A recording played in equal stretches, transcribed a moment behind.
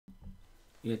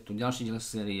Je tu ďalší diel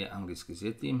série Anglicky s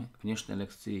Yetim. V dnešnej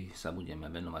lekcii sa budeme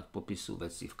venovať popisu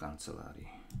veci v kancelárii.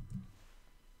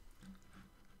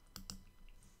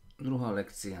 Druhá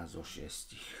lekcia zo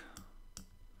 6.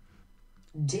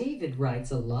 David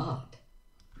writes a lot.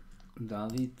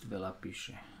 David veľa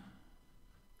píše.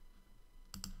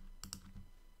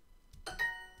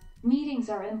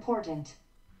 Meetings are important.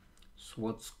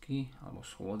 Schôdzky alebo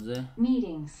schôdze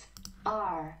Meetings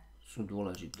are sú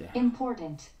dôležité.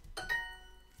 important.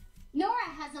 Nora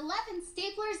has 11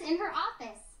 staplers in her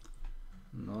office.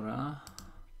 Nora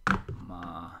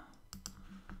má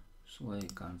v svojej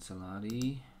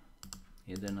kancelárii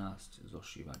 11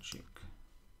 zošívačiek.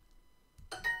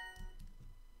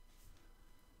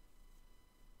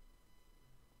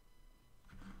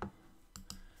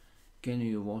 Can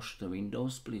you wash the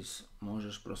windows, please?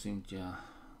 Môžeš prosím ťa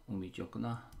umyť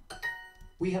okna?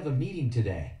 We have a meeting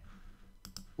today.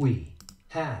 We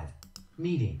have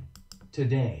meeting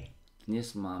today.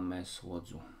 Dnes máme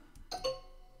schôdzu.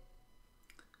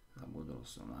 Zabudol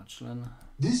som na člen.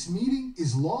 This meeting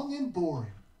is long and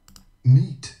boring.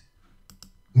 Meet.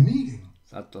 Meeting.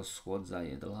 Táto schôdza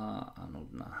je dlhá a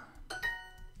nudná.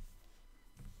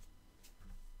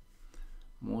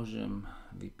 Môžem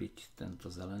vypiť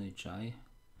tento zelený čaj?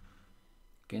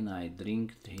 Can I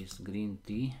drink his green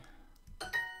tea?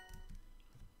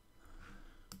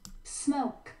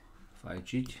 Smoke.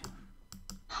 Fajčiť.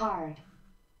 Hard.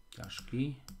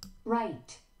 Ťažký. Right.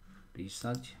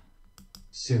 Písať.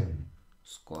 Soon.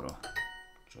 Skoro.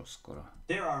 Čo skoro?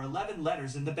 There are 11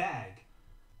 letters in the bag.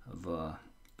 V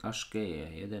taške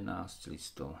je 11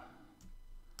 listov.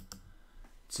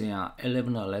 There are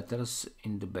 11 letters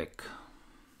in the bag.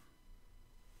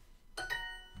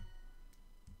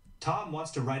 Tom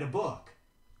wants to write a book.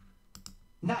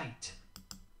 Night.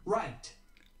 Write.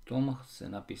 Tom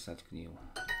chce napísať knihu.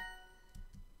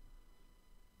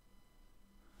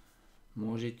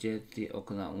 Môžete tie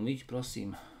okná umyť,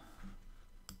 prosím?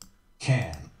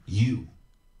 Can you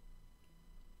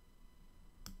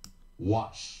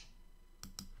wash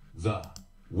the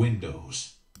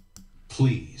windows,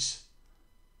 please?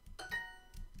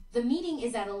 The meeting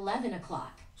is at 11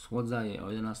 o'clock. Schôdza je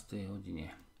o 11.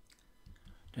 hodine.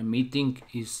 The meeting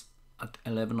is at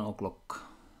 11 o'clock.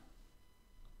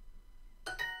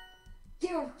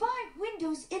 There are 5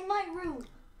 windows in my room.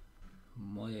 V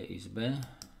mojej izbe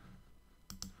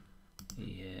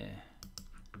je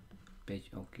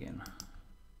 5 okien.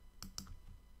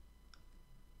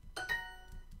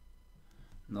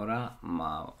 Nora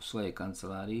má v svojej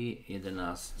kancelárii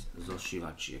 11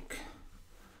 zošívačiek.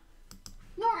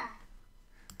 Nora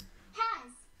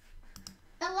has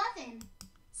 11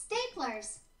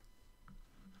 staplers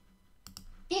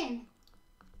in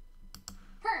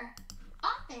her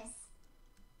office.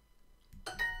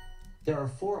 There are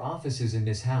 4 offices in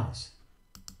this house.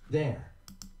 There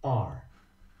are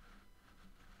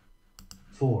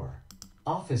 4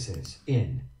 offices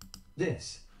in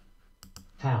this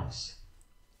house.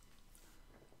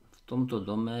 V tomto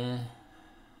dome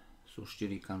sú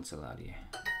 4 kancelárie.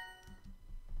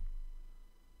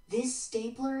 This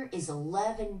stapler is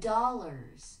 $11.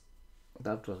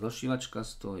 Táto zošívačka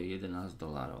stojí $11.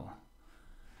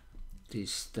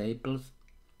 This staple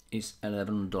is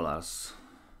 $11.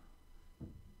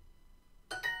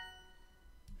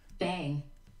 Bang.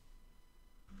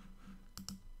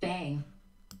 Bang.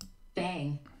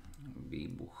 Bang.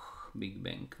 Výbuch, Big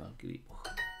Bang, veľký výbuch.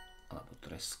 Alebo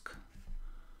tresk.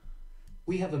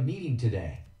 We have a meeting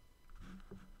today.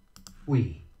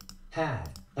 We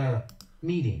have a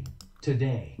meeting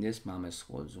today. Dnes máme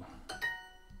schôdzu.